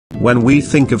When we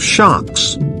think of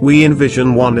sharks, we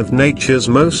envision one of nature's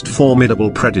most formidable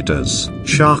predators.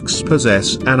 Sharks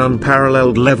possess an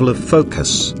unparalleled level of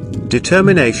focus,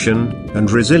 determination, and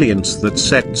resilience that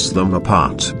sets them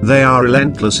apart. They are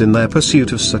relentless in their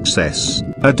pursuit of success,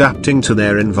 adapting to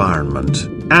their environment,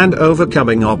 and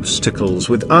overcoming obstacles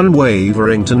with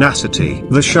unwavering tenacity.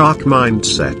 The shark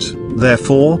mindset,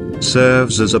 therefore,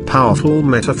 serves as a powerful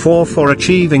metaphor for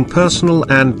achieving personal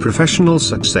and professional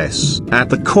success. At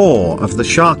the core of the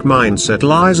shark mindset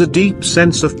lies a deep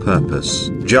sense of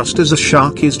purpose. Just as a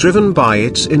shark is driven by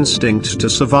its instinct to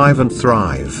survive and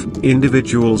thrive,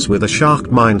 individuals with a shark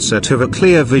mindset have a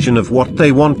clear vision of what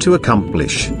they want to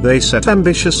accomplish. They set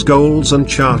ambitious goals and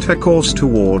chart a course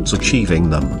towards achieving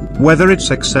them. Whether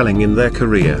it's excelling in their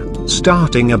career,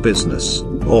 starting a business,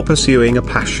 or pursuing a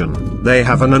passion, they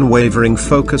have an unwavering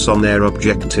focus on their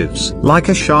objectives. Like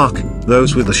a shark,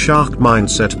 those with a shark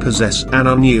mindset possess an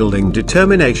unyielding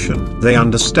determination. They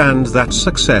understand that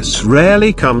success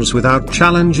rarely comes without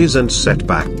challenges and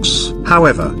setbacks.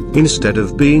 However, instead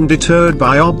of being deterred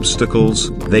by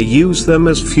obstacles, they use them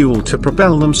as fuel to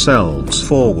propel themselves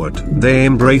forward. They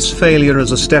embrace failure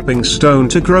as a stepping stone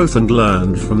to growth and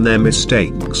learn from their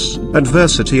mistakes.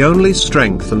 Adversity only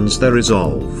strengthens their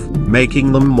resolve,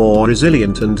 making them more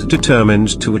resilient and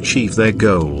determined to achieve their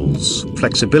goals.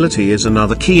 Flexibility is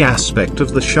another key aspect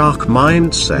of the shark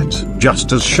mindset.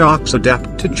 Just as sharks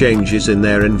adapt to changes in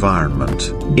their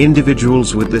environment,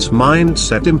 individuals with this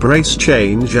mindset embrace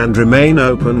change and remain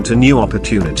open to new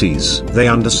opportunities. They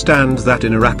understand that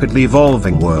in a rapidly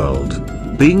evolving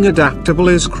world, being adaptable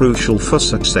is crucial for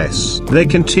success. They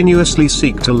continuously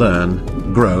seek to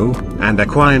learn, grow, and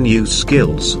acquire new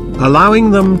skills,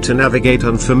 allowing them to navigate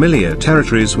unfamiliar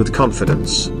territories with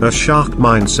confidence. A shark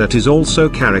mindset is also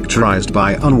characterized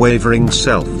by unwavering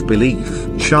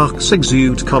self-belief. Sharks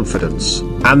exude confidence,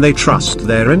 and they trust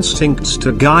their instincts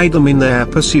to guide them in their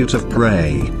pursuit of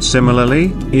prey. Similarly,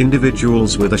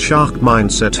 individuals with a shark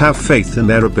mindset have faith in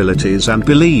their abilities and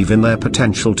believe in their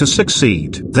potential to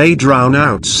succeed. They drown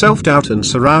out self-doubt and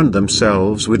surround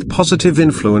themselves with positive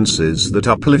influences that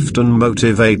uplift and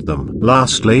motivate them.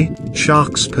 Lastly,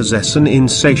 sharks possess an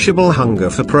insatiable hunger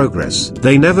for progress.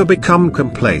 They never become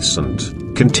complacent,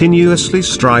 continuously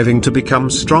striving to become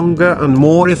stronger and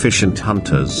more efficient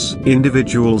hunters.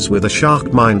 Individuals with a shark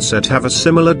mindset have a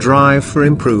similar drive for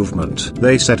improvement.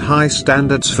 They set high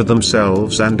standards for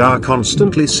themselves and are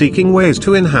constantly seeking ways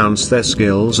to enhance their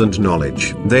skills and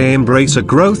knowledge. They embrace a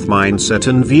growth mindset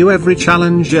and view every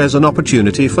challenge as an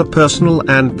opportunity for personal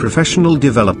and professional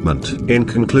development. In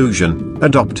conclusion,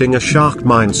 adopting a shark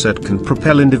mindset can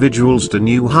propel individuals to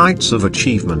new heights of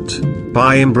achievement.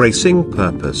 By embracing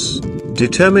purpose,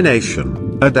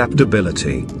 determination,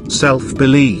 adaptability,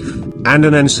 self-belief, and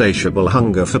an insatiable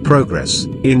hunger for progress,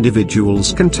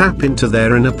 individuals can tap into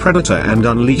their inner predator and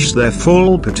unleash their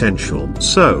full potential.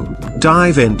 So,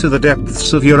 dive into the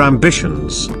depths of your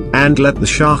ambitions, and let the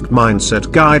shark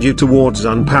mindset guide you towards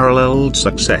unparalleled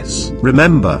success.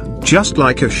 Remember, just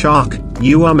like a shark,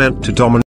 you are meant to dominate